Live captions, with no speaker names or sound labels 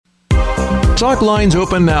Talk lines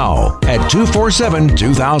open now at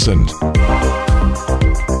 247-2000.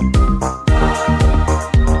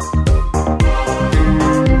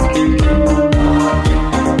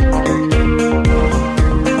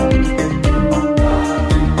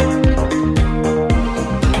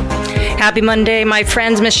 Happy Monday, my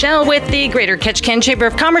friends. Michelle with the Greater Ketchikan Chamber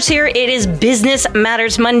of Commerce here. It is Business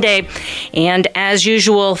Matters Monday. And as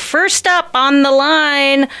usual, first up on the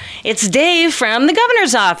line, it's Dave from the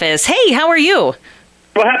governor's office. Hey, how are you?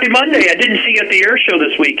 Well, happy Monday. I didn't see you at the air show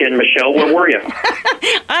this weekend, Michelle. Where were you? What?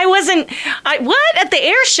 At the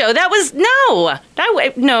air show? That was,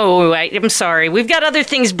 I'm sorry. We've got other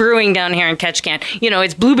things brewing down here in Ketchikan. You know,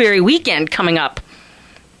 it's Blueberry Weekend coming up.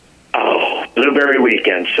 Oh, Blueberry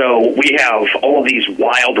Weekend. So we have all of these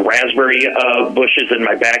wild raspberry bushes in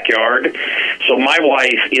my backyard. So my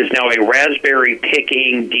wife is now a raspberry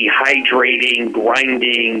picking, dehydrating,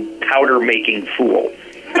 grinding, powder-making fool.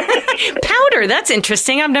 Powder? That's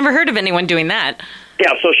interesting. I've never heard of anyone doing that.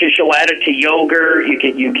 Yeah, so she'll add it to yogurt.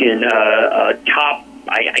 You can top.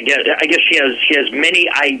 I guess she has many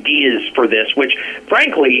ideas for this, which,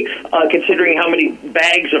 frankly, considering how many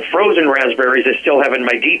bags of frozen raspberries I still have in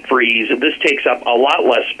my deep freeze, this takes up a lot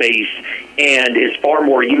less space and is far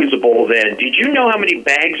more usable than. Did you know how many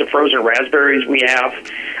bags of frozen raspberries we have?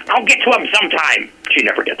 I'll get to them sometime. She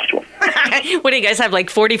never gets to them. What do you guys have, like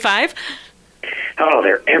 45? Oh,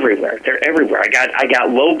 they're everywhere. They're everywhere. I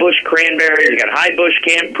got low bush cranberries. I got high bush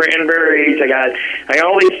cranberries. I got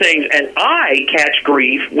all these things, and I catch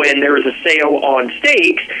grief when there is a sale on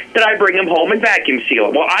steaks that I bring them home and vacuum seal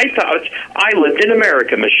it. Well, I thought I lived in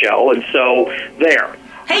America, Michelle, and so there.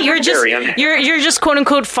 Hey, you're just quote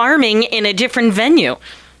unquote farming in a different venue.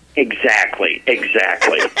 Exactly.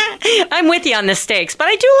 I'm with you on the steaks, but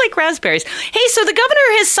I do like raspberries. Hey, so the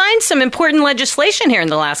governor has signed some important legislation here in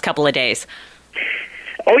the last couple of days.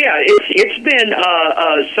 Oh yeah, it's been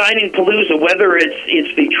signing palooza. Whether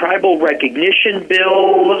it's the tribal recognition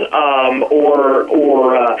bill or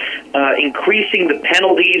increasing the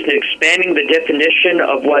penalties and expanding the definition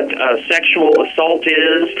of what sexual assault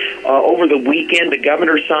is. Over the weekend, the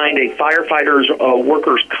governor signed a firefighters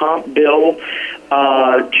workers comp bill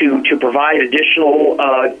to provide additional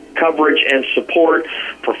coverage and support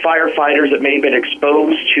for firefighters that may have been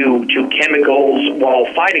exposed to chemicals while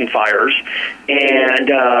fighting fires,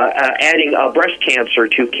 and adding breast cancer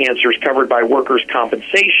to cancers covered by workers'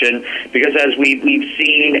 compensation, because as we've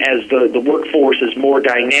seen, as the workforce is more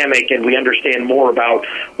dynamic and we understand more about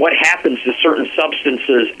what happens to certain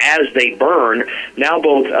substances as they burn, now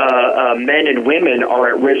both men and women are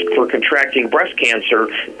at risk for contracting breast cancer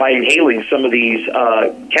by inhaling some of these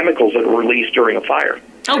chemicals that are released during a fire.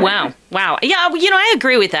 Oh, wow. Yeah, I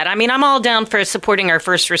agree with that. I mean, I'm all down for supporting our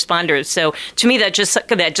first responders. So to me, that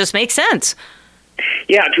just makes sense.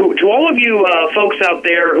 Yeah, to all of you folks out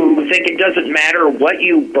there who think it doesn't matter what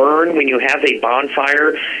you burn when you have a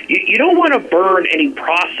bonfire, you don't want to burn any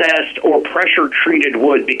processed or pressure-treated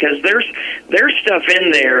wood, because there's stuff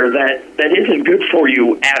in there that isn't good for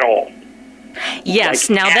you at all. Yes,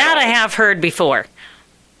 now that I have heard before.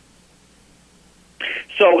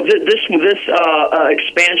 So this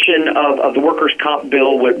expansion of the workers' comp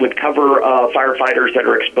bill would cover firefighters that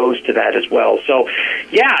are exposed to that as well. So,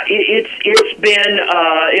 yeah, it's been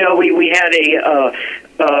we had a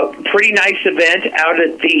pretty nice event out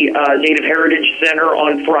at the Native Heritage Center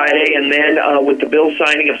on Friday, and then with the bill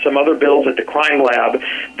signing of some other bills at the Crime Lab.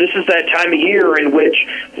 This is that time of year in which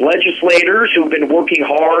legislators who've been working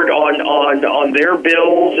hard on their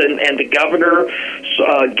bills and the governor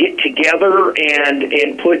get together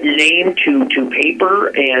and put name to paper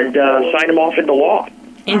and sign them off into law.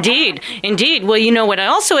 Indeed. Well, you know what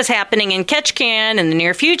also is happening in Ketchikan in the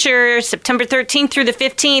near future, September 13th through the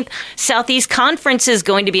 15th, Southeast Conference is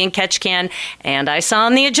going to be in Ketchikan, and I saw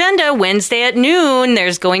on the agenda Wednesday at noon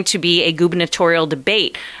there's going to be a gubernatorial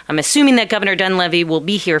debate. I'm assuming that Governor Dunleavy will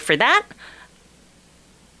be here for that.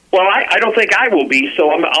 Well, I don't think I will be,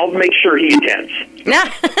 so I'll make sure he attends.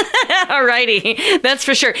 All righty, that's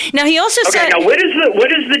for sure. Now he also said. Now what is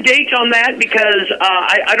the date on that? Because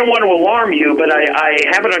I don't want to alarm you, but I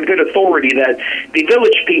have it on good authority that the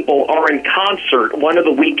Village people are in concert one of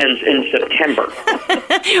the weekends in September.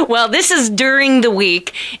 Well, this is during the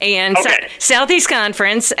week, and Southeast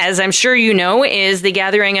Conference, as I'm sure you know, is the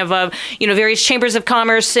gathering of various chambers of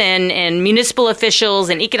commerce and municipal officials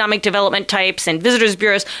and economic development types and visitors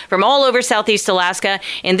bureaus from all over Southeast Alaska.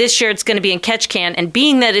 And this year it's going to be in Ketchikan. And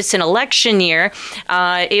being that it's an election year,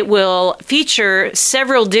 it will feature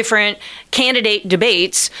several different candidate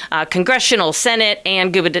debates, congressional, Senate,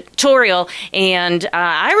 and gubernatorial. And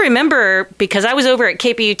I remember, because I was over at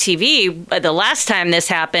KPU-TV the last time this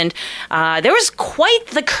happened. There was quite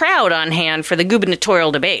the crowd on hand for the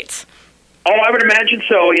gubernatorial debates. Oh, I would imagine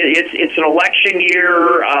so. It's an election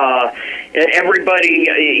year. Everybody,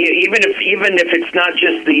 even if it's not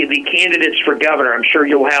just the candidates for governor, I'm sure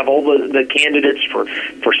you'll have all the candidates for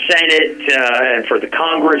Senate and for the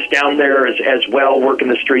Congress down there as well, working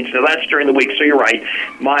the streets. Now that's during the week, so you're right.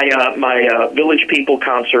 My Village People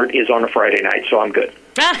concert is on a Friday night, so I'm good.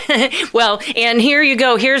 Well, and here you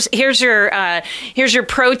go. Here's your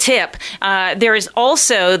pro tip. There is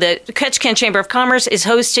also the Ketchikan Chamber of Commerce is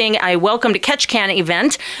hosting a Welcome to Ketchikan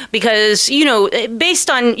event because, based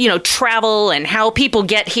on, travel and how people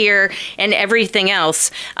get here and everything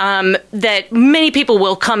else, that many people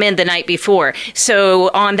will come in the night before.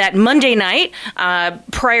 So on that Monday night,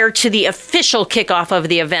 prior to the official kickoff of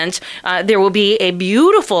the event, there will be a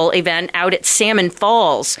beautiful event out at Salmon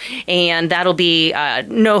Falls, and that'll be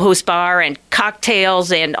no-host bar and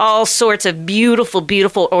cocktails and all sorts of beautiful,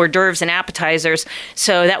 beautiful hors d'oeuvres and appetizers.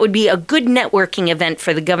 So that would be a good networking event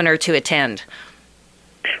for the governor to attend.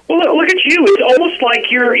 Well, look at you. It's almost like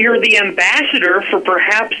you're the ambassador for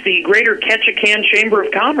perhaps the Greater Ketchikan Chamber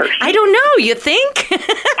of Commerce. I don't know. You think?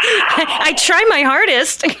 I try my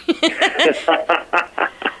hardest.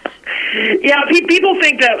 Yeah, people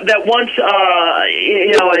think that once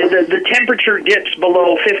the temperature dips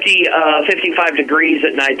below 55 degrees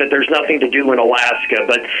at night, that there's nothing to do in Alaska.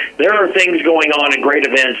 But there are things going on and great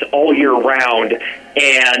events all year round,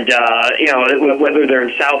 and whether they're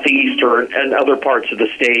in Southeast or in other parts of the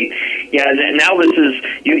state. Yeah, and now this is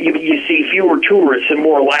you see fewer tourists and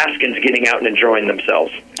more Alaskans getting out and enjoying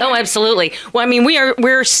themselves. Oh, absolutely. Well, I mean,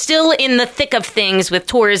 we're still in the thick of things with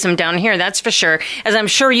tourism down here, that's for sure, as I'm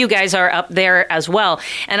sure you guys are up there as well.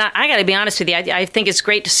 And I got to be honest with you, I think it's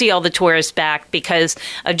great to see all the tourists back because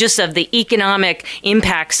of the economic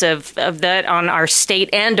impacts of that on our state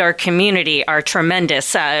and our community are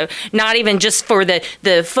tremendous. Not even just for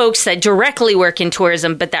the folks that directly work in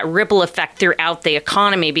tourism, but that ripple effect throughout the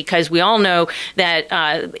economy, because we all know that,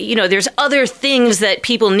 there's other things that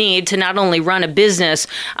people need to not only run a business,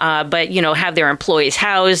 but, have their employees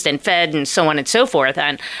housed and fed and so on and so forth.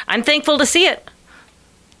 And I'm thankful to see it.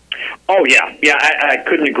 Oh, yeah. I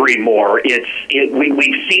couldn't agree more.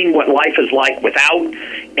 We've seen what life is like without,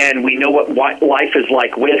 and we know what life is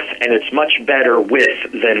like with, and it's much better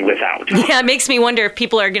with than without. Yeah, it makes me wonder if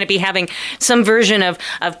people are going to be having some version of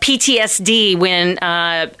PTSD when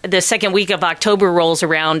the second week of October rolls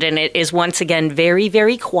around and it is once again very,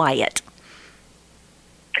 very quiet.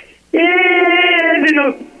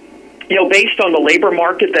 Yeah, based on the labor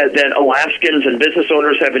market that Alaskans and business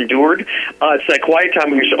owners have endured, it's that quiet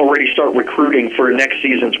time when you already start recruiting for next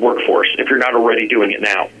season's workforce, if you're not already doing it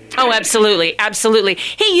now. Oh, absolutely. Absolutely.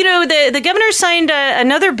 Hey, the governor signed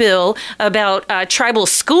another bill about tribal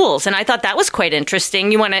schools, and I thought that was quite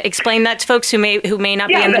interesting. You want to explain that to folks who may not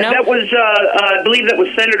be in the know? That was, I believe that was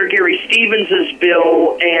Senator Gary Stevens'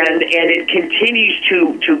 bill, and it continues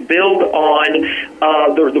to build on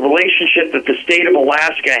the relationship that the state of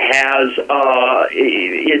Alaska has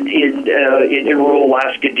in rural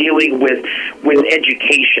Alaska dealing with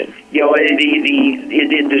education.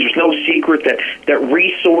 There's no secret that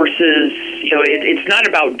resources, it's not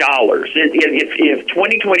about dollars. If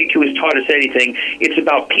 2022 has taught us anything, it's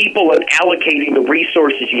about people and allocating the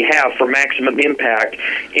resources you have for maximum impact.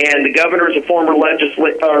 And the governor is a former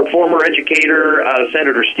educator,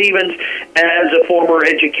 Senator Stevens, as a former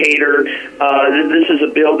educator. This is a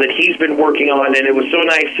bill that he's been working on, and it was so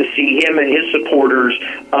nice to see him and his supporters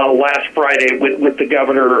last Thursday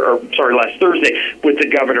with the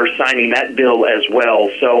governor signing that bill as well.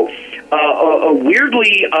 So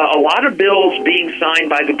weirdly, a lot of bills being signed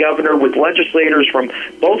by the governor with legislators from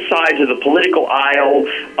both sides of the political aisle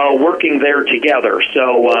working there together.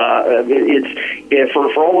 So it's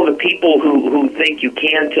for all of the people who think you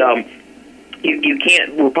can't. You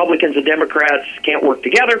can't. Republicans and Democrats can't work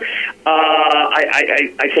together.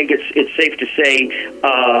 I think it's safe to say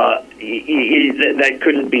that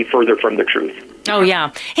couldn't be further from the truth. Oh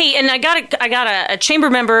yeah. Hey, and I got a chamber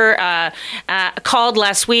member called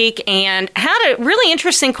last week and had a really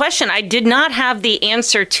interesting question. I did not have the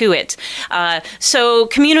answer to it. So,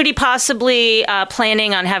 community possibly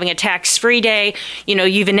planning on having a tax-free day.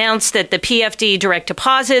 You've announced that the PFD direct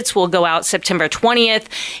deposits will go out September 20th,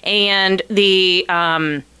 and the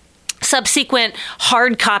subsequent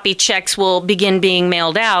hard copy checks will begin being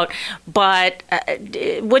mailed out. But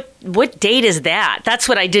what date is that? That's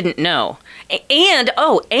what I didn't know. And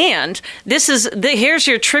here's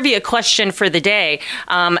your trivia question for the day.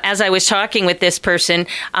 As I was talking with this person,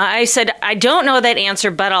 I said, I don't know that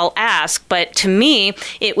answer, but I'll ask. But to me,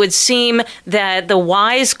 it would seem that the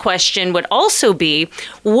wise question would also be,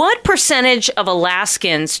 what percentage of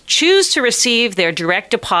Alaskans choose to receive their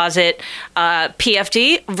direct deposit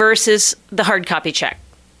PFD versus the hard copy check?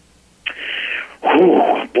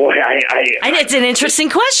 Ooh, boy, and it's an interesting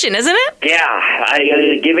question, isn't it? Yeah,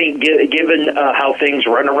 given how things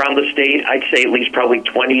run around the state, I'd say at least probably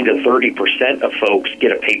 20 to 30% of folks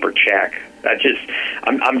get a paper check.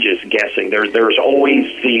 I'm just guessing. There's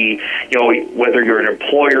always whether you're an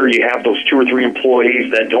employer, you have those 2 or 3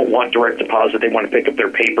 employees that don't want direct deposit, they want to pick up their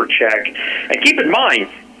paper check. And keep in mind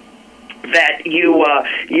that you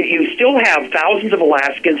still have thousands of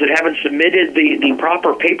Alaskans that haven't submitted the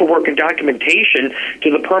proper paperwork and documentation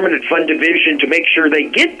to the Permanent Fund Division to make sure they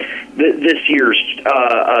get this year's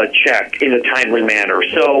check in a timely manner.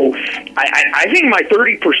 So I think my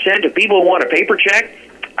 30% of people who want a paper check,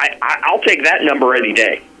 I'll take that number any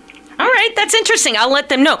day. All right, that's interesting. I'll let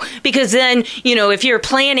them know, because then, if you're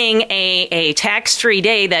planning a tax-free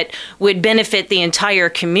day that would benefit the entire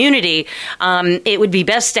community, it would be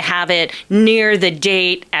best to have it near the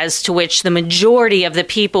date as to which the majority of the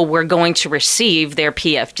people were going to receive their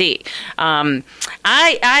PFD.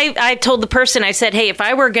 I told the person, I said, hey, if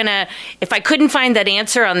I couldn't find that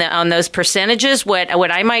answer on those percentages, what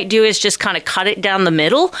I might do is just kind of cut it down the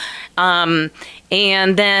middle.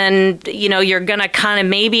 And then, you're going to kind of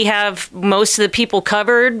maybe have most of the people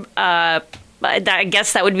covered. I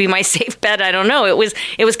guess that would be my safe bet. I don't know. It was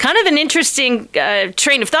kind of an interesting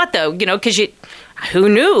train of thought, though, because who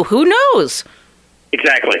knew? Who knows?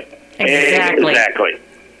 Exactly.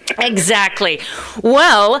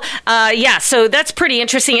 Well, so that's pretty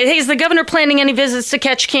interesting. Hey, is the governor planning any visits to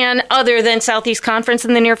Ketchikan other than Southeast Conference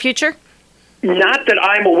in the near future? Not that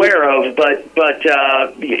I'm aware of, but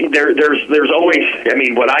there's always. I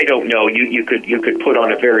mean, what I don't know, you could put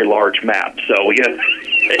on a very large map. So I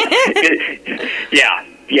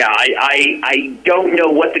don't know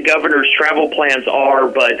what the governor's travel plans are,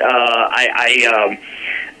 but I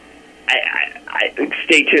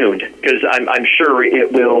stay tuned, because I'm sure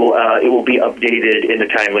it will be updated in a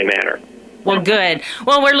timely manner. Well, good.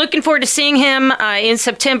 Well, we're looking forward to seeing him in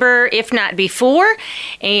September, if not before.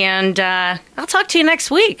 And I'll talk to you next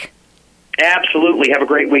week. Absolutely. Have a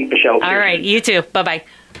great week, Michelle. All right. You too. Bye-bye.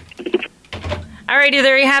 All righty,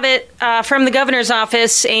 there you have it from the governor's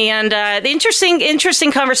office, and the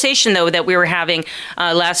interesting conversation, though, that we were having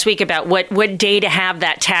last week about what day to have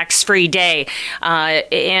that tax-free day.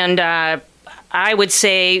 I would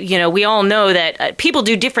say, we all know that people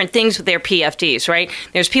do different things with their PFDs, right?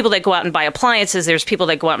 There's people that go out and buy appliances. There's people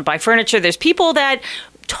that go out and buy furniture. There's people that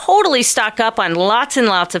totally stock up on lots and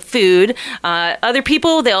lots of food. Other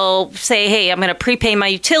people, they'll say, hey, I'm going to prepay my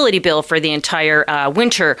utility bill for the entire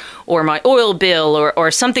winter, or my oil bill, or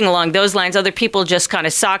something along those lines. Other people just kind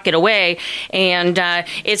of sock it away, and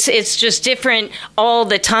it's just different all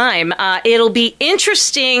the time. It'll be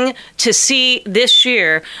interesting to see this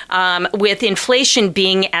year, with inflation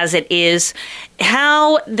being as it is,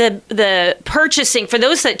 how the purchasing, for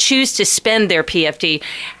those that choose to spend their PFD,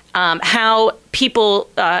 how people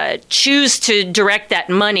choose to direct that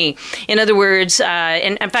money. In other words,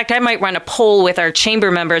 and in fact, I might run a poll with our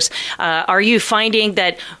chamber members. Are you finding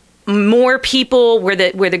that more people, were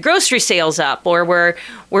the grocery sales up, or were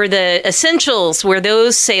the essentials, were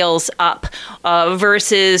those sales up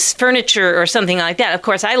versus furniture or something like that? Of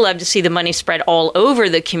course, I love to see the money spread all over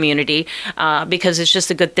the community because it's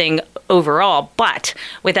just a good thing overall. But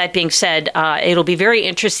with that being said, it'll be very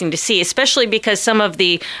interesting to see, especially because I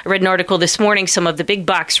read an article this morning, some of the big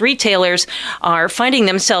box retailers are finding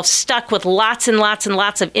themselves stuck with lots and lots and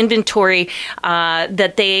lots of inventory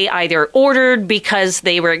that they either ordered because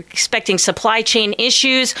they were expecting supply chain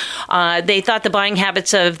issues. They thought the buying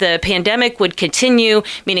habits of the pandemic would continue,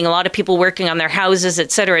 meaning a lot of people working on their houses,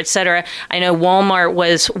 et cetera, et cetera. I know Walmart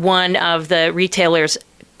was one of the retailers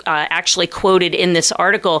actually quoted in this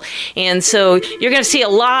article. And so you're going to see a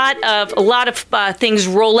lot of things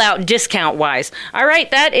roll out discount-wise. All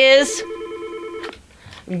right, that is...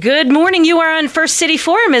 Good morning. You are on First City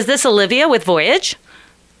Forum. Is this Olivia with Voyij?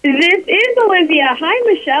 This is Olivia.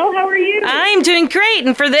 Hi, Michelle. How are you? I'm doing great.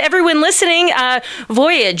 And for everyone listening,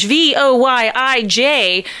 Voyij,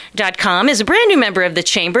 VOYIJ.com, is a brand new member of the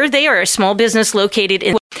Chamber. They are a small business located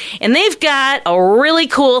in... and they've got a really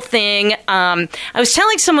cool thing. I was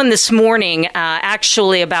telling someone this morning,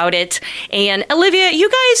 actually, about it. And Olivia,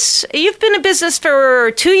 you've been in business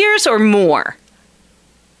for 2 years or more.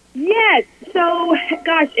 Yes. So,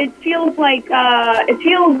 gosh, it feels like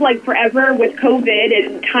forever with COVID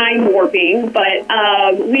and time warping. But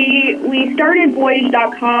we started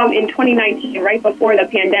Voyij.com in 2019, right before the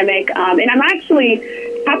pandemic. And I'm actually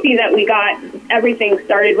happy that we got everything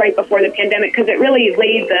started right before the pandemic because it really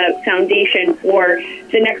laid the foundation for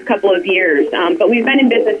the next couple of years. But we've been in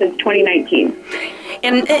business since 2019.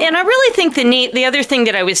 And I really think the other thing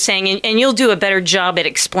that I was saying, and you'll do a better job at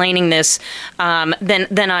explaining this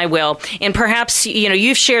than I will, and perhaps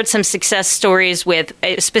you've shared some success stories with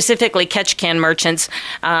specifically catch can merchants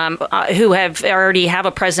who already have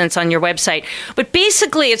a presence on your website. But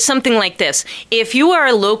basically, it's something like this: if you are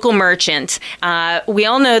a local merchant, we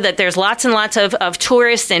all know that there's lots and lots of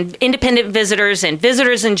tourists and independent visitors and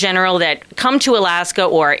visitors in general that come to Alaska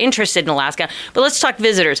or are interested in Alaska. But let's talk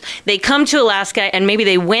visitors. They come to Alaska and maybe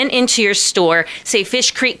they went into your store, say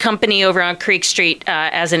Fish Creek Company over on Creek Street,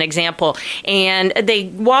 as an example, and they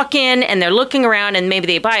walk in and they're looking around and maybe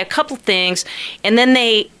they buy a couple things and then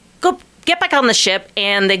they get back on the ship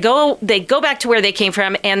and they go back to where they came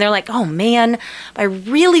from and they're like, oh man, I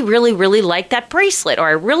really, really, really like that bracelet, or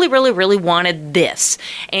I really, really, really wanted this.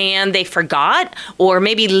 And they forgot, or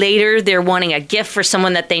maybe later they're wanting a gift for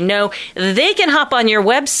someone that they know. They can hop on your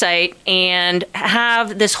website and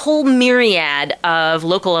have this whole myriad of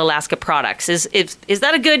local Alaska products. Is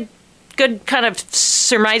that a good kind of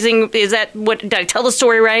surmising? Is that did I tell the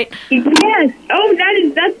story right? Yes. Oh,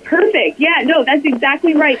 that's perfect. Yeah, no, that's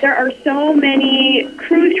exactly right. There are so many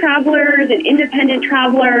cruise travelers and independent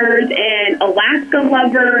travelers and Alaska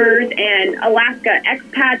lovers and Alaska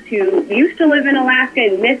expats who used to live in Alaska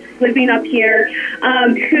and miss living up here,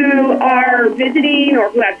 who are visiting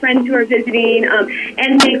or who have friends who are visiting,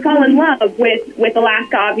 and they fall in love with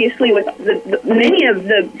Alaska, obviously, with many of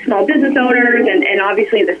the small business owners and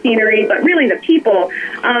obviously the scenery, but really the people.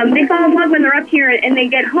 They fall in love when they're up here and they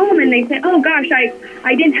get home and they say, oh gosh, I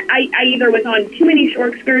either was on too many shore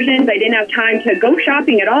excursions, I didn't have time to go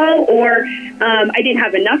shopping at all, or I didn't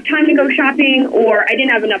have enough time to go shopping, or I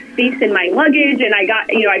didn't have enough space in my luggage and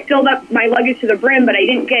I filled up my luggage to the brim, but I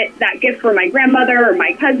didn't get that gift for my grandmother or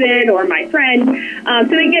my cousin or my friend.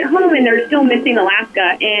 So they get home and they're still missing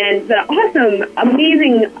Alaska. And the awesome,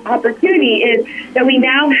 amazing opportunity is that we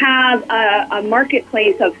now have a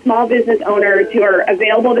marketplace of small business owners who are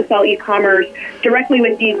available to sell e-commerce directly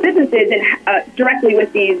with these businesses and directly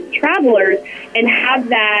with these travelers, and have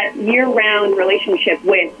that year-round relationship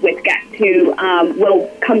with guests who will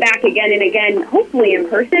come back again and again, hopefully in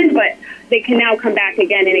person, but they can now come back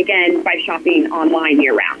again and again by shopping online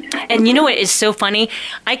year-round. And you know what is so funny?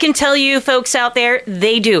 I can tell you folks out there,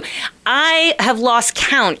 they do. I have lost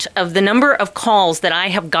count of the number of calls that I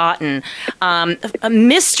have gotten,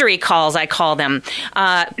 mystery calls, I call them,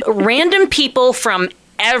 random people from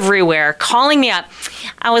everywhere calling me up.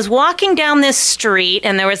 I was walking down this street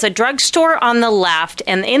and there was a drugstore on the left,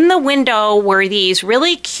 and in the window were these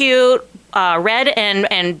really cute red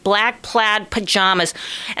and black plaid pajamas,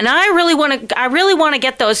 and I really want to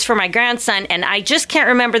get those for my grandson, and I just can't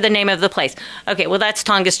remember the name of the place. Okay, well that's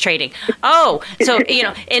Tongass Trading. Oh, so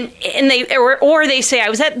and they say I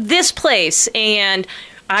was at this place and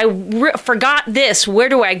I forgot this. Where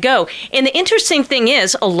do I go? And the interesting thing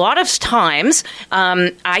is, a lot of times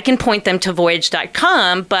I can point them to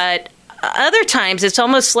Voyij.com, but other times it's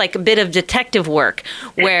almost like a bit of detective work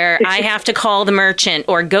where I have to call the merchant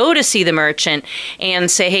or go to see the merchant and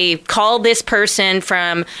say, hey, call this person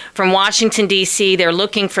from Washington, D.C. They're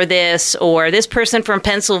looking for this, or this person from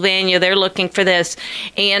Pennsylvania, they're looking for this.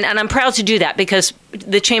 And I'm proud to do that because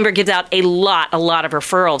the Chamber gives out a lot of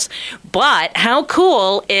referrals. But how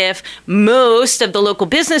cool if most of the local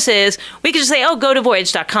businesses, we could just say, oh, go to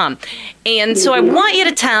Voyij.com. And so I want you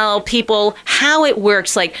to tell people how it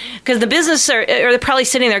works, like, because the business are they're probably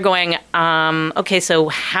sitting there going, okay, so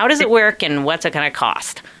how does it work and what's it going to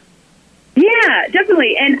cost? Yeah,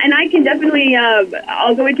 definitely. And I can definitely,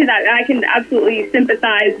 I'll go into that. I can absolutely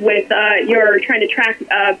sympathize with your trying to track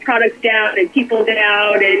products down and people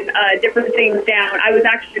down and different things down. I was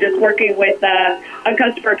actually just working with a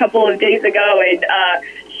customer a couple of days ago, and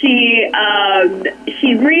she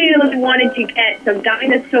really wanted to get some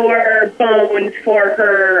dinosaur bones for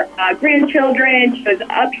her grandchildren. She was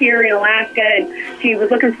up here in Alaska, and she was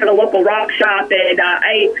looking for the local rock shop, and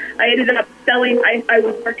I ended up selling. I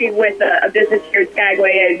was working with a business here in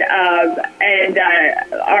Skagway, and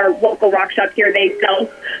our local rock shops here. They sell.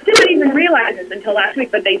 Didn't even realize this until last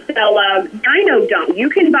week, but they sell dino dung. You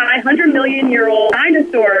can buy 100-million-year-old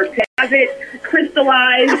dinosaurs, have it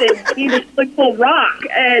crystallized and be this full rock.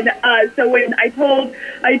 And so when I told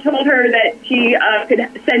her that she could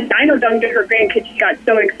send dino dung to her grandkids, she got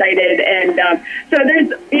so excited. And so there's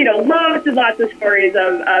lots and lots of stories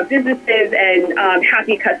of businesses and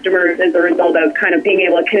happy customers as a result of kind of being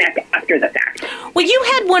able to connect after the fact. Well, you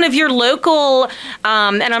had one of your local,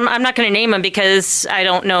 and I'm not going to name them because I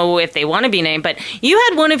don't know if they want to be named, but you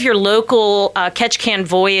had one of your local Catch Can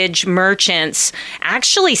Voyij merchants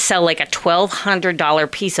actually sell like a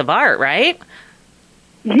 $1,200 piece of art, right?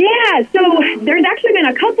 Yeah, so there's actually been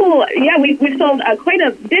a couple. Yeah, we've sold quite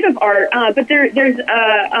a bit of art, but there's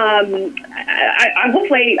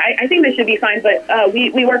hopefully I think this should be fine. But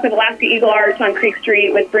we work with Alaska Eagle Arts on Creek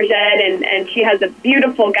Street with Brigitte, and she has a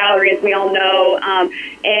beautiful gallery, as we all know.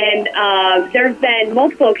 And there's been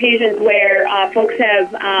multiple occasions where folks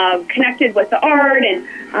have connected with the art, and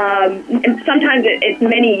sometimes it's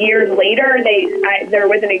many years later. There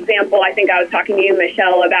was an example. I think I was talking to you,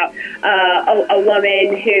 Michelle, about a woman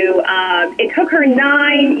who it took her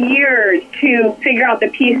 9 years to figure out the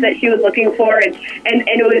piece that she was looking for, and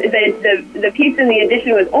it was the piece in the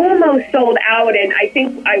edition was almost sold out, and I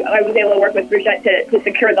think I was able to work with Brigitte to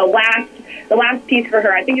secure the last piece for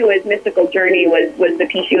her. I think it was Mystical Journey was the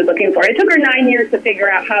piece she was looking for. It took her 9 years to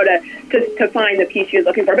figure out how to find the piece she was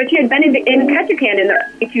looking for, but she had been in Ketchikan in the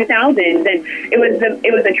 2000s, and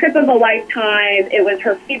it was a trip of a lifetime. It was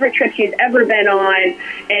her favorite trip she's ever been on,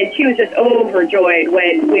 and she was just overjoyed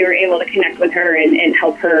when we were able to connect with her and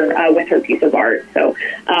help her with her piece of art. So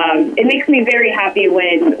it makes me very happy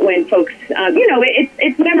when folks,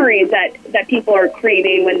 it's memories that people are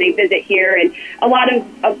creating when they visit here, and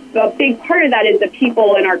a big part of that is the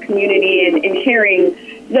people in our community and sharing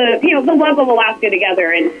the love of Alaska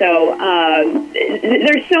together. And so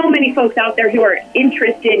there's so many folks out there who are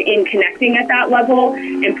interested in connecting at that level,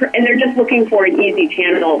 and they're just looking for an easy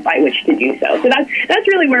channel by which to do so. So that's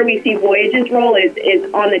really where we see Voyij's role is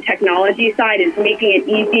on the technology side, is making it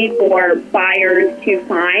easy for buyers to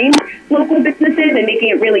find local businesses and making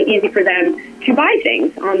it really easy for them to buy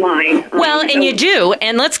things online. Well, and you do.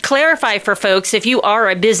 And let's clarify for folks, if you are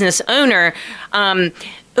a business owner,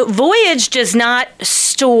 Voyij does not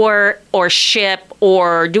store or ship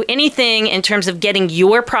or do anything in terms of getting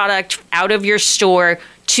your product out of your store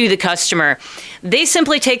to the customer. They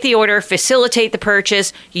simply take the order, facilitate the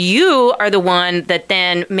purchase. You are the one that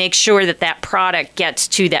then makes sure that product gets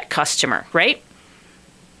to that customer, right?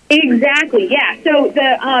 Exactly. Yeah. So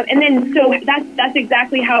that's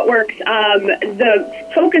exactly how it works. The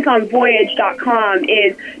focus on Voyij.com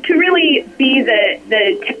is to really be the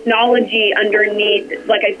technology underneath,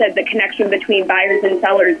 like I said, the connection between buyers and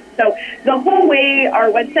sellers. So the whole way our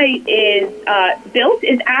website is built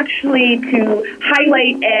is actually to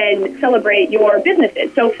highlight and celebrate your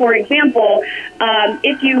businesses. So, for example,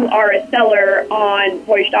 if you are a seller on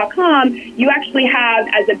Voyij.com, you actually have,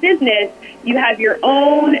 as a business, you have your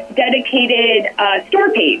own dedicated store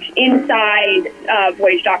page inside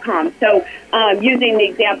Voyij.com. So using the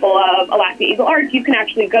example of Alaska Eagle Arts, you can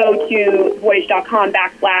actually go to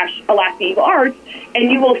Voyij.com/Alaska Eagle Arts,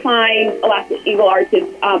 and you will find Alaska Eagle Arts'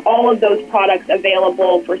 all of those products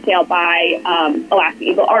available for sale by Alaska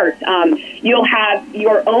Eagle Arts. You'll have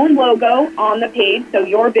your own logo on the page, so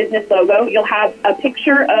your business logo. You'll have a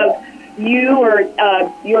picture of you or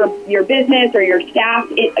your business or your staff,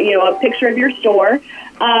 a picture of your store,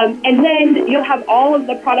 and then you'll have all of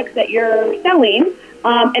the products that you're selling.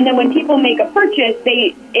 And then when people make a purchase,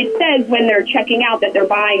 it says when they're checking out that they're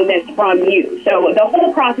buying this from you. So the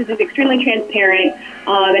whole process is extremely transparent,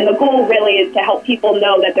 and the goal really is to help people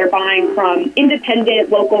know that they're buying from independent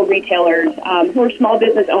local retailers who are small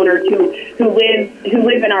business owners who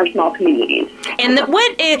live in our small communities. And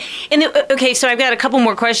okay, so I've got a couple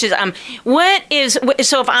more questions.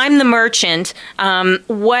 So if I'm the merchant,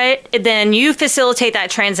 what then you facilitate that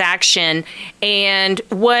transaction, and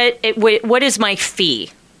what is my fee?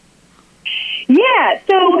 Yeah,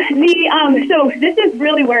 so this is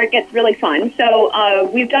really where it gets really fun. So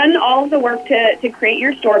we've done all of the work to create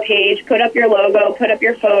your store page, put up your logo, put up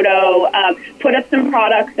your photo, put up some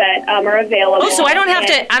products that are available. Oh, so I don't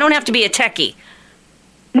have to be a techie.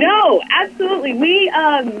 No, absolutely.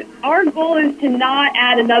 Our goal is to not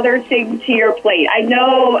add another thing to your plate. I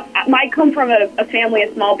know I come from a family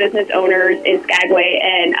of small business owners in Skagway,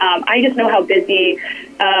 and I just know how busy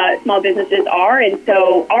small businesses are. And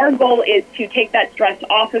so our goal is to take that stress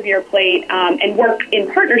off of your plate and work in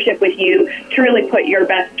partnership with you to really put your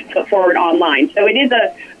best foot forward online. So it is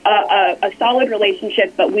a solid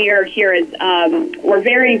relationship, but we are here as we're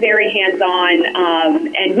very, very hands-on,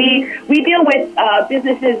 and we deal with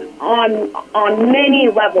businesses on many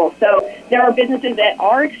levels. So there are businesses that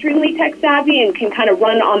are extremely tech savvy and can kind of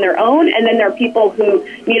run on their own, and then there are people who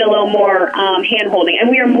need a little more hand-holding, and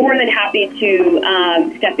we are more than happy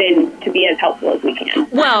to step in to be as helpful as we can.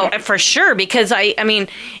 Well, for sure, because I mean,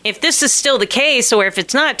 if this is still the case, or if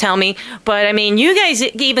it's not, tell me, but I mean, you guys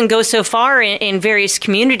even go so far in various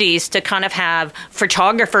communities to kind of have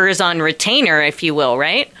photographers on retainer, if you will,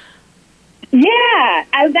 right? Yeah,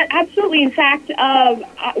 absolutely. In fact, our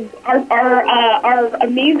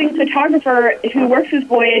amazing photographer who works with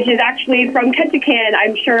Voyij is actually from Ketchikan.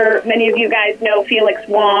 I'm sure many of you guys know Felix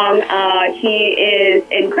Wong. He is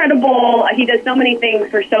incredible. He does so many things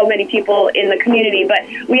for so many people in the community. But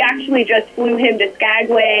we actually just flew him to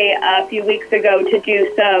Skagway a few weeks ago to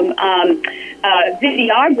do some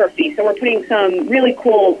videography. So we're putting some really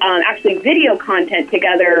cool, actually video content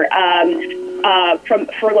together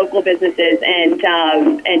for local businesses, and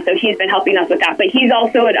so he's been helping us with that. But he's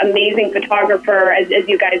also an amazing photographer, as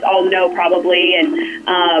you guys all know probably, and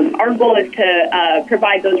our goal is to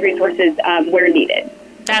provide those resources where needed.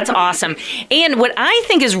 That's awesome. And what I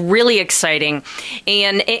think is really exciting,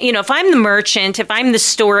 and you know, if I'm the merchant, if I'm the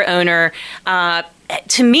store owner,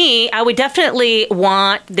 to me, I would definitely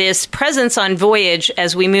want this presence on Voyij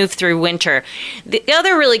as we move through winter. The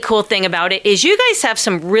other really cool thing about it is you guys have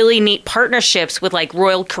some really neat partnerships with like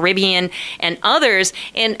Royal Caribbean and others.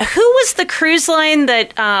 And who was the cruise line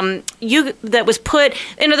that that was put?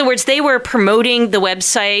 In other words, they were promoting the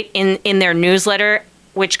website in their newsletter,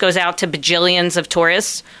 which goes out to bajillions of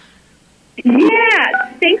tourists. Yeah,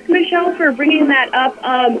 thanks, Michelle, for bringing that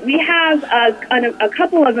up. We have a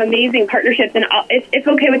couple of amazing partnerships, and if it's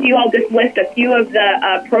okay with you, I'll just list a few of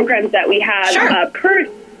the programs that we have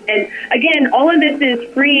currently. And again, all of this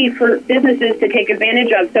is free for businesses to take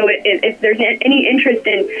advantage of. So if there's any interest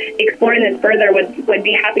in exploring this further, would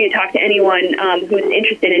be happy to talk to anyone who's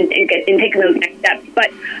interested in taking those next steps.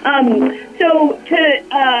 But so to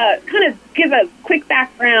kind of give a quick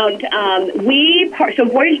background, so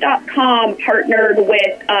Voyij.com partnered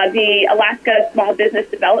with the Alaska Small Business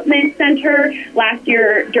Development Center last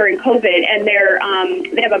year during COVID, and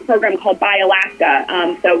they have a program called Buy Alaska.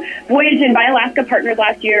 So Voyij and Buy Alaska partnered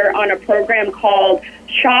last year on a program called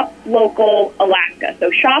Shop Local Alaska. So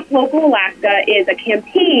Shop Local Alaska is a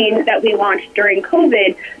campaign that we launched during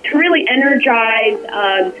COVID to really energize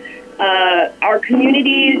our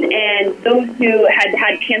communities and those who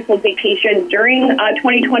had canceled vacations during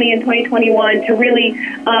 2020 and 2021 to really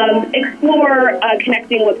explore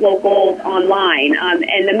connecting with locals online.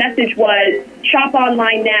 And the message was, shop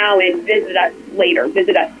online now and visit us later,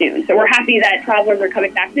 visit us soon. So we're happy that travelers are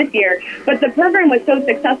coming back this year. But the program was so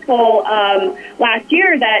successful last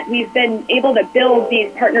year that we've been able to build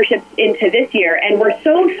these partnerships into this year. And we're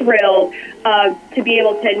so thrilled to be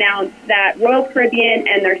able to announce that Royal Caribbean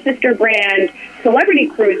and their sister brand, Celebrity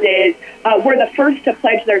Cruises, were the first to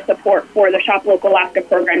pledge their support for the Shop Local Alaska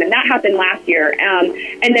program, and that happened last year.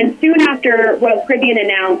 And then soon after Royal Caribbean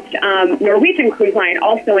announced, Norwegian Cruise Line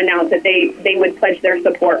also announced that they would pledge their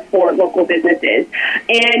support for local businesses.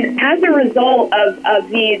 And as a result of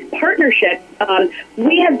these partnerships,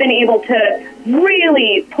 we have been able to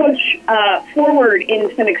really push forward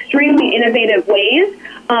in some extremely innovative ways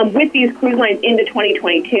with these cruise lines into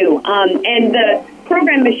 2022. And the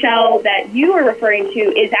program, Michelle, that you are referring to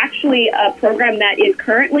is actually a program that is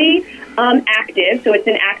currently active. So it's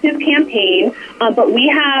an active campaign, but we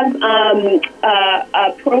have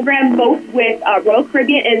a program both with Royal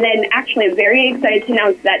Caribbean, and then actually I'm very excited to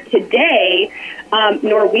announce that today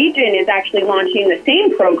Norwegian is actually launching the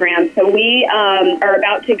same program. So we are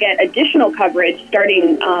about to get additional coverage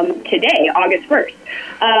starting today, August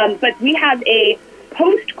 1st. But we have a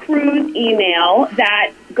post-cruise email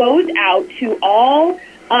that goes out to all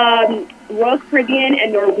Royal Caribbean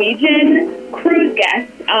and Norwegian cruise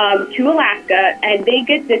guests to Alaska, and they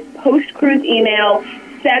get this post-cruise email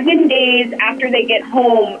 7 days after they get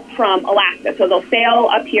home from Alaska. So they'll sail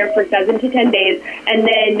up here for 7 to 10 days, and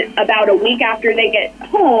then about a week after they get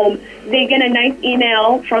home, they get a nice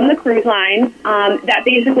email from the cruise line that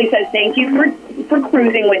basically says, thank you for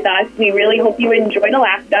cruising with us. We really hope you enjoyed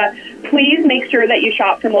Alaska. Please make sure that you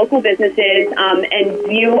shop from local businesses and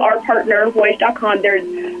view our partner, Voyij.com. There's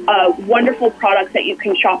wonderful products that you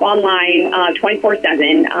can shop online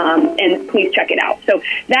 24/7, and please check it out. So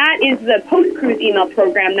that is the post-cruise email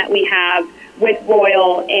program that we have with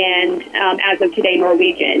Royal and as of today,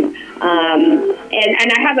 Norwegian.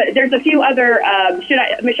 And I have there's a few other.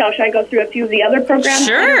 Michelle, should I go through a few of the other programs?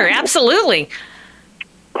 Sure, absolutely.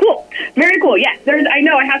 Cool, very cool. Yes, I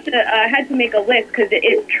know I had to make a list because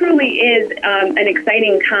it truly is an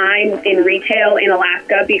exciting time in retail in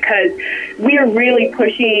Alaska because we are really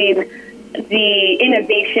pushing the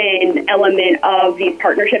innovation element of these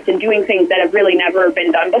partnerships and doing things that have really never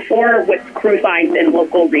been done before with cruise lines and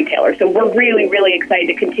local retailers. So we're really, really excited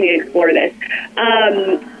to continue to explore this.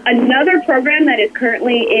 Another program that is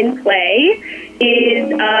currently in play is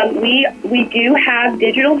we do have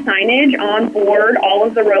digital signage on board all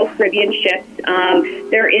of the Royal Caribbean ships.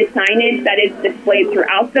 There is signage that is displayed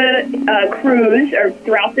throughout the cruise or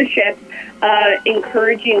throughout the ship,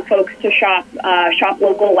 encouraging folks to shop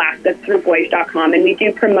local Alaska through Voyij.com. And we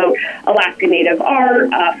do promote Alaska Native art,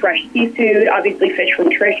 fresh seafood. Obviously, Fish from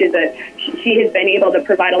Trish she has been able to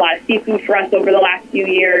provide a lot of seafood for us over the last few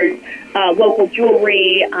years, local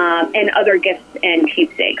jewelry, and other gifts and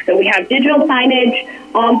keepsakes. So we have digital signage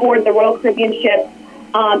on board the Royal Caribbean ships.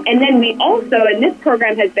 And then we also, and this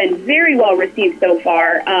program has been very well received so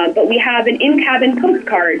far, but we have an in-cabin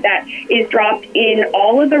postcard that is dropped in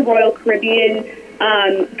all of the Royal Caribbean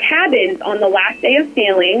cabins on the last day of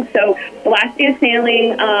sailing. So the last day of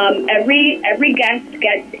sailing, every guest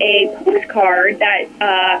gets a postcard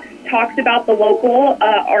that talks about the local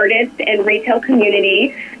artist and retail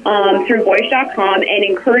community through Voyij.com and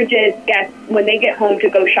encourages guests when they get home to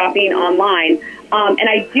go shopping online. And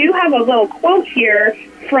I do have a little quote here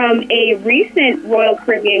from a recent Royal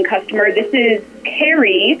Caribbean customer. This is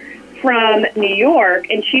Carrie from New York,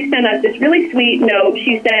 and she sent us this really sweet note.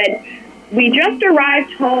 She said, "We just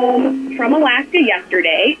arrived home from Alaska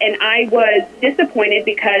yesterday, and I was disappointed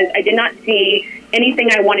because I did not see anything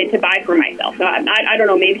I wanted to buy for myself." So I don't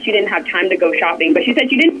know, maybe she didn't have time to go shopping, but she said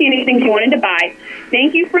she didn't see anything she wanted to buy.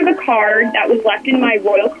 "Thank you for the card that was left in my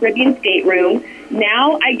Royal Caribbean stateroom.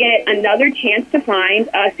 Now I get another chance to find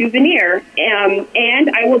a souvenir, and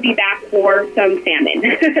I will be back for some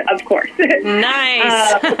salmon," of course.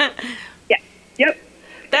 Nice. Yeah. Yep.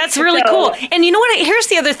 That's really cool. And you know what? Here's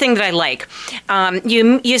the other thing that I like.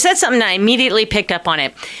 You said something, and I immediately picked up on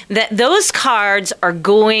it, that those cards are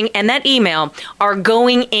going, and that email are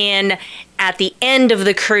going in at the end of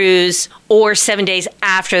the cruise or 7 days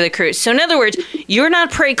after the cruise. So in other words, you're not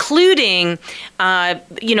precluding, at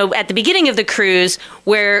the beginning of the cruise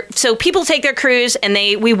so people take their cruise and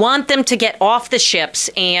we want them to get off the ships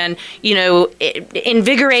and,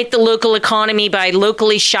 invigorate the local economy by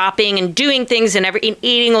locally shopping and doing things and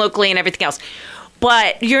eating locally and everything else.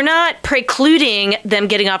 But you're not precluding them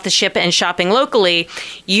getting off the ship and shopping locally.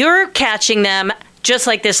 You're catching them, just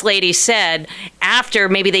like this lady said, after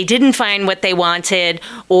maybe they didn't find what they wanted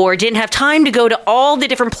or didn't have time to go to all the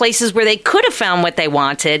different places where they could have found what they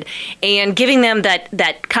wanted, and giving them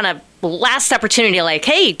that kind of last opportunity, like,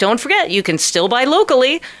 hey, don't forget, you can still buy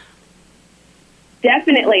locally.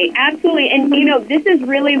 Definitely. Absolutely. And, this is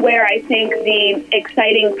really where I think the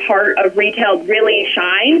exciting part of retail really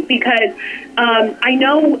shines, because I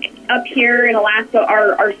know up here in Alaska,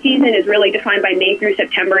 our season is really defined by May through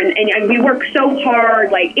September. And we work so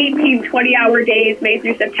hard, like 18, 20-hour days, May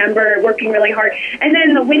through September, working really hard. And then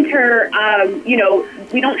in the winter,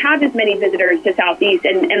 we don't have as many visitors to Southeast.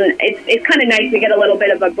 And it's kind of nice to get a little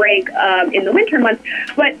bit of a break in the winter months.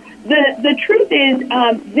 But the truth is,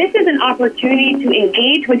 this is an opportunity to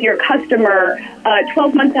engage with your customer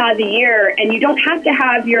 12 months out of the year, and you don't have to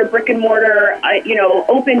have your brick and mortar,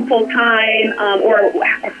 open full time or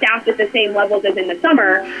staffed at the same levels as in the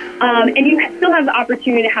summer, and you still have the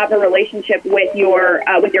opportunity to have a relationship with your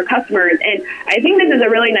customers. And I think this is a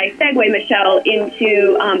really nice segue, Michelle,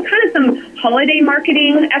 into kind of some holiday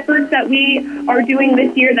marketing efforts that we are doing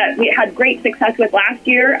this year that we had great success with last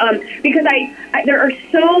year, because there are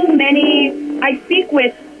so many. I speak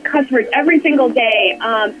with customers every single day,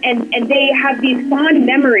 and they have these fond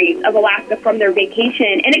memories of Alaska from their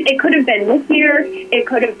vacation. And it could have been this year, it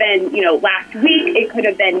could have been, last week, it could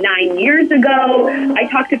have been 9 years ago. I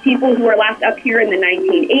talked to people who were last up here in the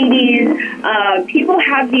 1980s. People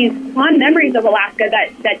have these fond memories of Alaska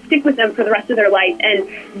that stick with them for the rest of their life, and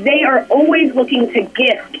they are always looking to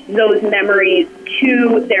gift those memories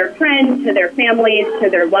to their friends, to their families, to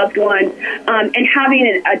their loved ones, and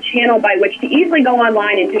having a channel by which to easily go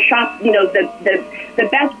online and to shop, the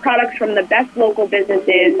best products from the best local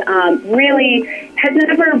businesses really has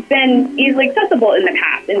never been easily accessible in the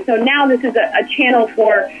past. And so now this is a channel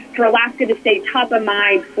for Alaska to stay top of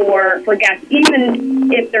mind for guests,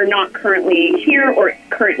 even if they're not currently here or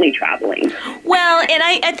currently traveling. Well, and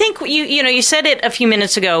I think you said it a few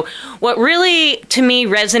minutes ago. What really, to me,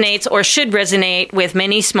 resonates or should resonate with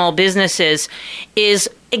many small businesses is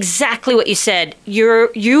exactly what you said.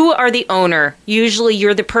 You are the owner. Usually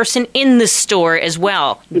you're the person in the store as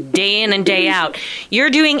well, day in and day out. You're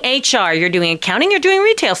doing HR, you're doing accounting, you're doing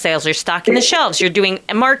retail sales, you're stocking the shelves, you're doing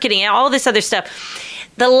marketing, all this other stuff.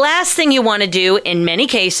 The last thing you want to do in many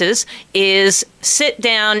cases is sit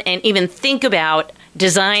down and even think about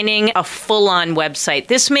designing a full-on website.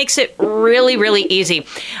 This makes it really, really easy.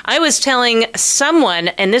 I was telling someone,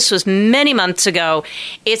 and this was many months ago,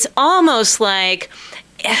 it's almost like,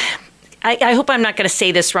 I hope I'm not going to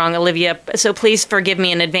say this wrong, Olivia, so please forgive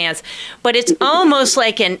me in advance, but it's almost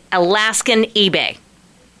like an Alaskan eBay.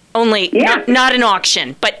 Only not an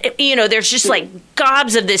auction, but there's just like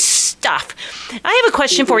gobs of this stuff. I have a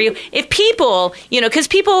question for you. If people, because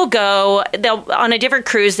people go, they'll on a different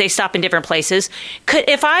cruise, they stop in different places.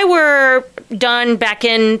 If I were done back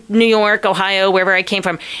in New York, Ohio, wherever I came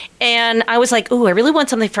from, and I was like, "Ooh, I really want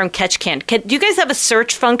something from Ketchikan." Do you guys have a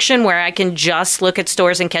search function where I can just look at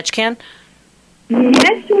stores in Ketchikan?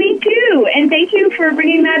 Yes, we do, and thank you for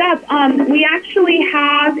bringing that up. We actually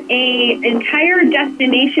have an entire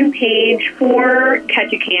destination page for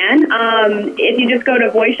Ketchikan. If you just go to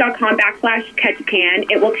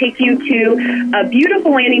voyij.com/Ketchikan, it will take you to a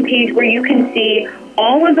beautiful landing page where you can see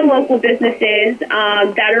all of the local businesses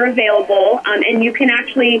that are available, and you can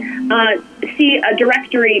actually see a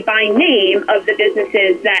directory by name of the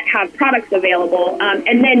businesses that have products available.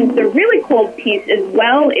 And then the really cool piece as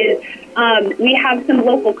well is we have some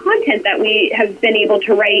local content that we have been able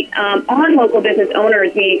to write on local business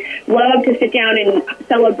owners. We love to sit down and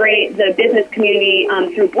celebrate the business community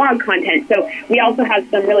through blog content. So we also have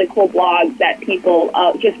some really cool blogs that people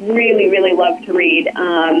just really, really love to read.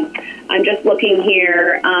 I'm just looking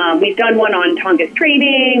here. We've done one on Tongass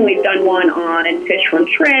trading. We've done one on Fish from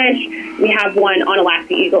Trish. We have one on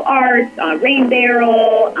Alaska Eagle Arts, Rain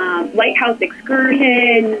Barrel, Lighthouse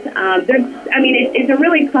Excursions. It's a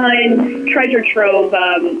really fun treasure trove.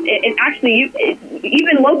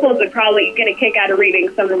 Even locals would probably get a kick out of reading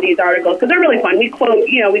some of these articles because they're really fun. We quote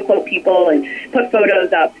people and put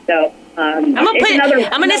photos up. So. I'm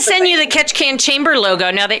going to send you the Ketchikan Chamber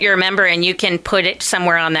logo now that you're a member, and you can put it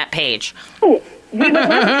somewhere on that page. Oh, we would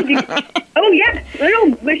love to do. Oh, yes.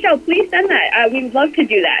 No, Michelle, please send that. We would love to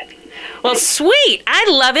do that. Well, sweet. I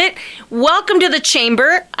love it. Welcome to the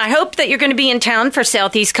Chamber. I hope that you're going to be in town for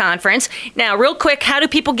Southeast Conference. Now, real quick, how do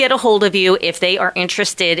people get a hold of you if they are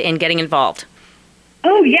interested in getting involved?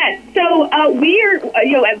 Oh, yes. So we are,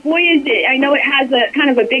 at Voyij, I know it has a kind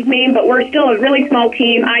of a big name, but we're still a really small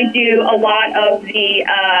team. I do a lot of the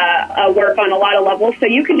work on a lot of levels. So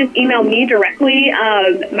you can just email me directly.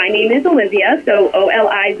 My name is Olivia, so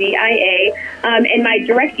Olivia. And my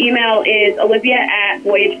direct email is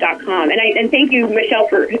olivia@voyij.com. And thank you, Michelle,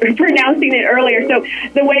 for pronouncing it earlier. So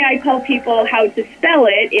the way I tell people how to spell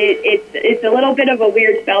it's a little bit of a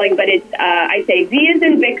weird spelling, but it's I say V is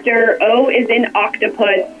in Victor, O is in octopus,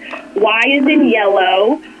 Y is in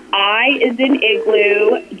yellow, I is in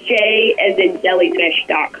igloo, J is in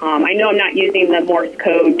jellyfish.com. I know I'm not using the Morse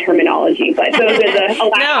code terminology, but those are the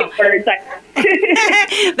Alaskan words.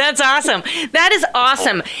 That's awesome. That is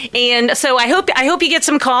awesome. And so I hope you get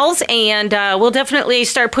some calls, and we'll definitely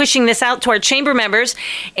start pushing this out to our chamber members,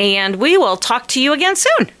 and we will talk to you again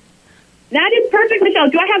soon. That is perfect, Michelle.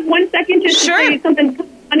 Do I have 1 second just to say something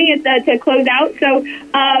funny to close out? So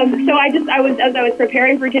as I was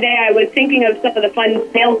preparing for today, I was thinking of some of the fun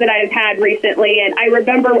sales that I've had recently, and I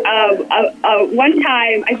remember one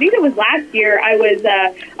time, I think it was last year, I was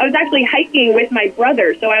actually hiking with my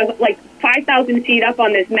brother. So I was like 5,000 feet up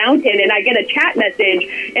on this mountain, and I get a chat message,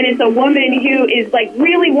 and it's a woman who is like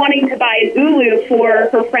really wanting to buy an ulu for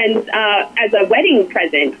her friends as a wedding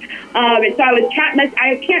present. And so I was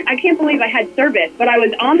I can't believe I had service, but I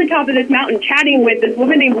was on the top of this mountain chatting with this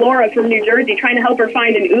woman named Laura from New Jersey, trying to help her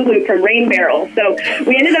find an ulu from Rain Barrel. So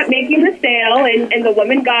we ended up making the sale, and the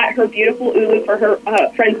woman got her beautiful ulu for her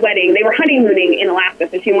friend's wedding. They were honeymooning in Alaska,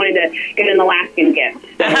 so she wanted to get an Alaskan gift.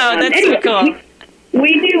 So, that's anyway, so cool.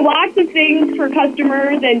 We do lots of things for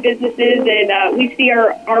customers and businesses, and we see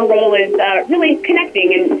our role as really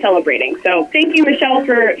connecting and celebrating. So thank you, Michelle,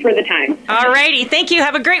 for the time. All righty. Thank you.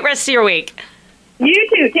 Have a great rest of your week. You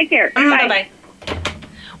too. Take care. Bye. Bye-bye.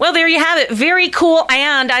 Well, there you have it. Very cool.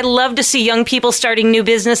 And I love to see young people starting new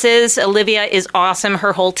businesses. Olivia is awesome.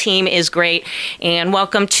 Her whole team is great. And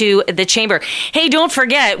welcome to the Chamber. Hey, don't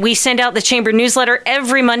forget, we send out the Chamber newsletter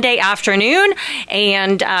every Monday afternoon.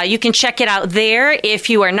 And you can check it out there. If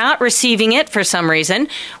you are not receiving it for some reason,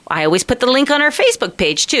 I always put the link on our Facebook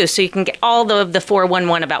page, too, so you can get all the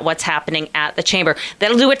 411 about what's happening at the Chamber.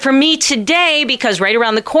 That'll do it for me today, because right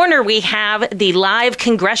around the corner, we have the live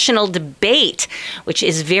congressional debate, which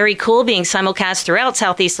is very cool, being simulcast throughout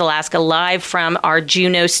Southeast Alaska, live from our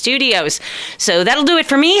Juneau studios. So that'll do it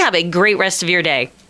for me. Have a great rest of your day.